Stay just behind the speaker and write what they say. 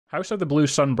House of the Blue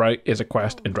Sunbright is a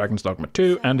quest in Dragon's Dogma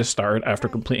II and is started after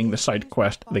completing the side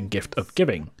quest The Gift of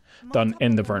Giving, done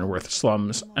in the Vernworth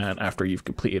slums and after you've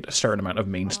completed a certain amount of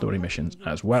main story missions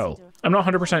as well. I'm not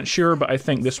 100% sure, but I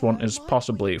think this one is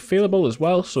possibly failable as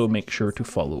well, so make sure to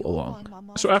follow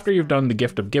along. So after you've done the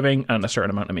Gift of Giving and a certain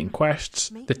amount of main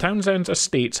quests, the Townsend's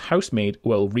estate's housemaid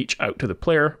will reach out to the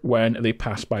player when they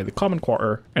pass by the common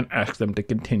quarter and ask them to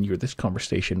continue this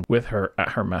conversation with her at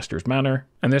her master's manor,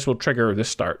 and this will trigger the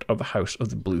start of the House of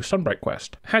the Blue Sunbright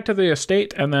quest. Head to the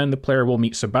estate and then the player will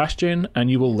meet Sebastian, and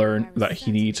you will learn that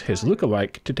he needs his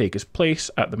lookalike to take his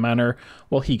place at the manor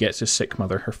while he gets his sick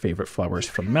mother her favourite flowers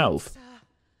from Melv.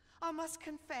 I must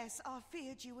confess, I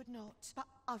feared you would not, but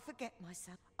I forget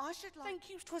myself. I should like... Thank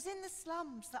you. 'Twas in the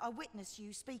slums that I witnessed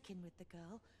you speaking with the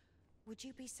girl. Would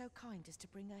you be so kind as to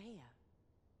bring her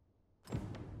here?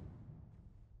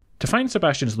 To find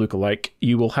Sebastian's lookalike,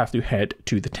 you will have to head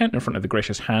to the tent in front of the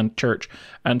Gracious Hand Church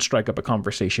and strike up a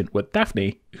conversation with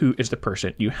Daphne, who is the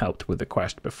person you helped with the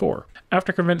quest before.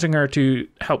 After convincing her to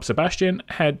help Sebastian,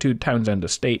 head to Townsend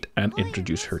Estate and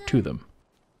introduce her to them.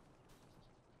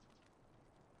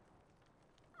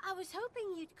 I was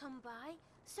hoping you'd come by,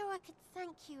 so I could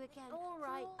thank you again. All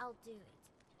right, I'll do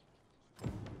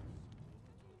it.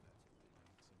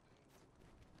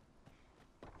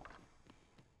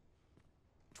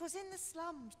 'Twas in the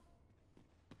slums.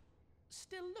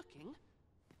 Still looking?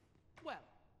 Well...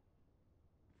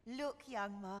 Look,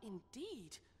 young man.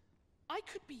 Indeed. I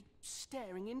could be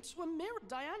staring into a mirror.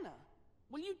 Diana,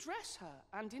 will you dress her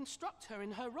and instruct her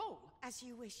in her role? As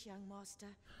you wish, young master.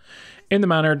 In the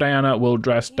manor, Diana will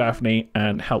dress Daphne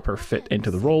and help her fit into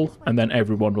the role, and then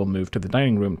everyone will move to the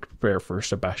dining room to prepare for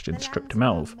Sebastian's trip to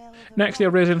Melv. Next, the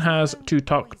Arisen has to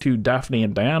talk to Daphne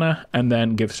and Diana, and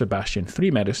then give Sebastian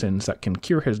 3 medicines that can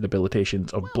cure his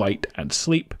debilitations of blight and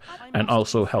sleep, and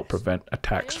also help prevent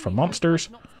attacks from monsters.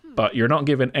 But you're not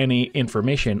given any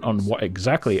information on what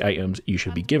exactly items you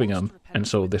should be giving them, and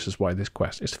so this is why this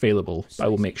quest is failable. I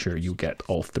will make sure you get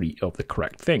all 3 of the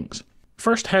correct things.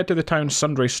 First, head to the town's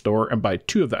sundry store and buy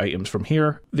 2 of the items from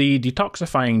here, the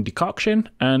detoxifying decoction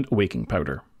and waking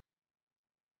powder.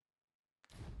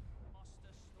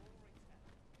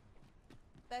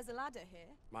 There's a ladder here.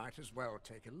 Might as well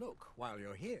take a look while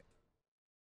you're here.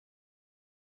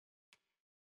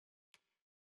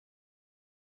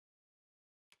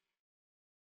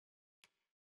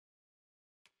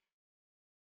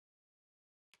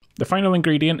 The final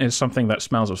ingredient is something that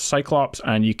smells of Cyclops,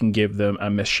 and you can give them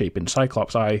a misshapen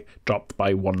Cyclops eye dropped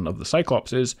by one of the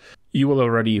Cyclopses. You will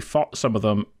already fought some of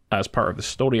them as part of the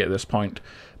story at this point,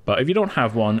 but if you don't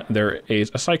have one, there is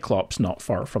a Cyclops not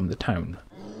far from the town.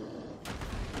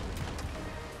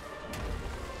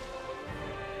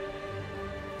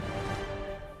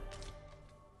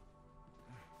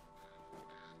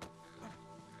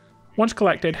 Once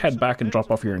collected, head back and drop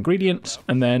off your ingredients,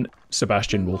 and then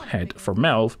Sebastian will head for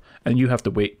Melv, and you have to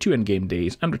wait 2 in-game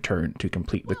days and return to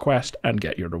complete the quest and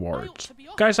get your rewards.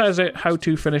 Guys, that is it, how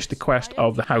to finish the quest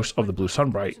of the House of the Blue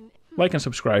Sunbright. Like and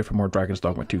subscribe for more Dragon's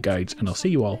Dogma 2 guides, and I'll see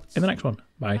you all in the next one.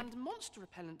 Bye. And monster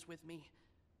repellent with me.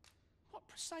 What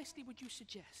precisely would you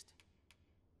suggest?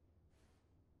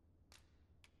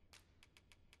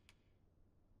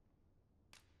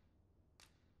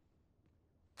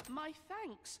 My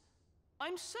thanks.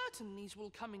 I'm certain these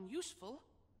will come in useful.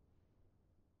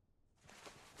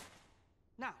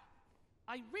 Now,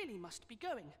 I really must be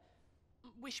going.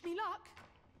 Wish me luck.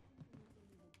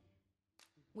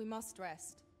 We must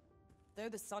rest, though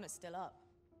the sun is still up.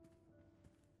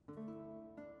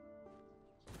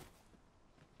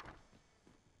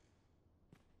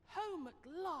 Home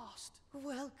at last.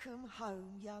 Welcome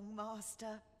home, young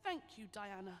master. Thank you,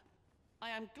 Diana. I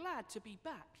am glad to be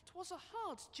back. 'Twas a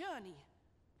hard journey,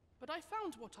 but I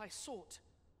found what I sought.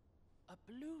 A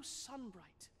blue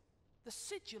sunbright. The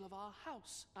sigil of our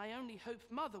house. I only hope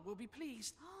Mother will be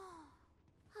pleased. Oh,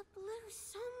 a blue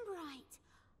sunbright.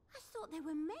 I thought they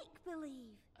were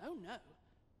make-believe. Oh no,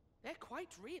 they're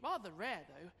quite real. Rather rare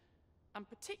though, and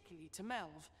particularly to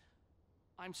Melv.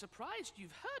 I'm surprised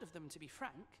you've heard of them, to be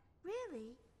frank.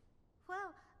 Really?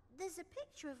 Well, there's a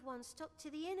picture of one stuck to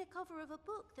the inner cover of a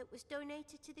book that was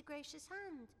donated to the Gracious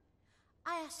Hand.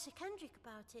 I asked Sir Kendrick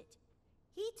about it.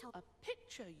 He told... A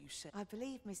picture, you said? I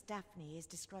believe Miss Daphne is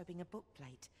describing a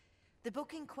bookplate. The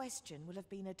book in question will have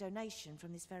been a donation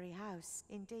from this very house.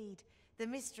 Indeed, the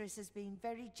mistress has been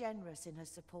very generous in her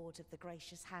support of the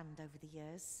Gracious Hand over the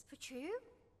years. For true?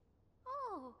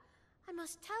 Oh, I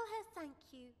must tell her thank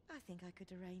you. I think I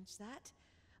could arrange that.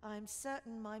 I'm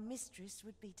certain my mistress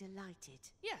would be delighted.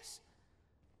 Yes.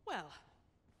 Well,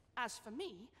 as for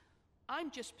me, I'm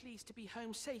just pleased to be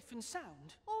home safe and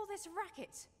sound. All this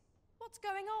racket. What's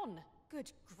going on?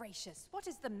 Good gracious, what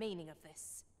is the meaning of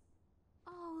this?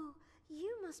 Oh,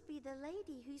 you must be the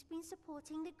lady who's been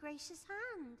supporting the Gracious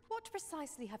Hand. What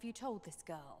precisely have you told this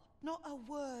girl? Not a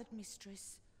word,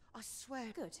 mistress. I swear.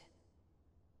 Good.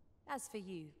 As for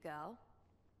you, girl,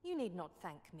 you need not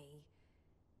thank me.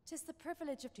 'Tis the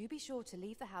privilege of... Do be sure to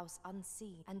leave the house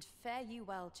unseen, and fare you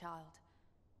well, child.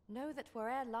 Know that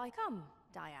where'er lie... Come,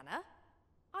 Diana.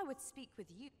 I would speak with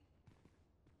you.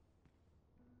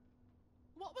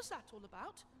 What was that all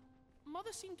about?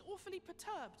 Mother seemed awfully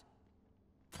perturbed.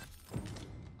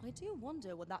 I do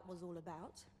wonder what that was all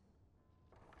about.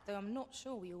 Though I'm not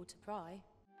sure we ought to pry.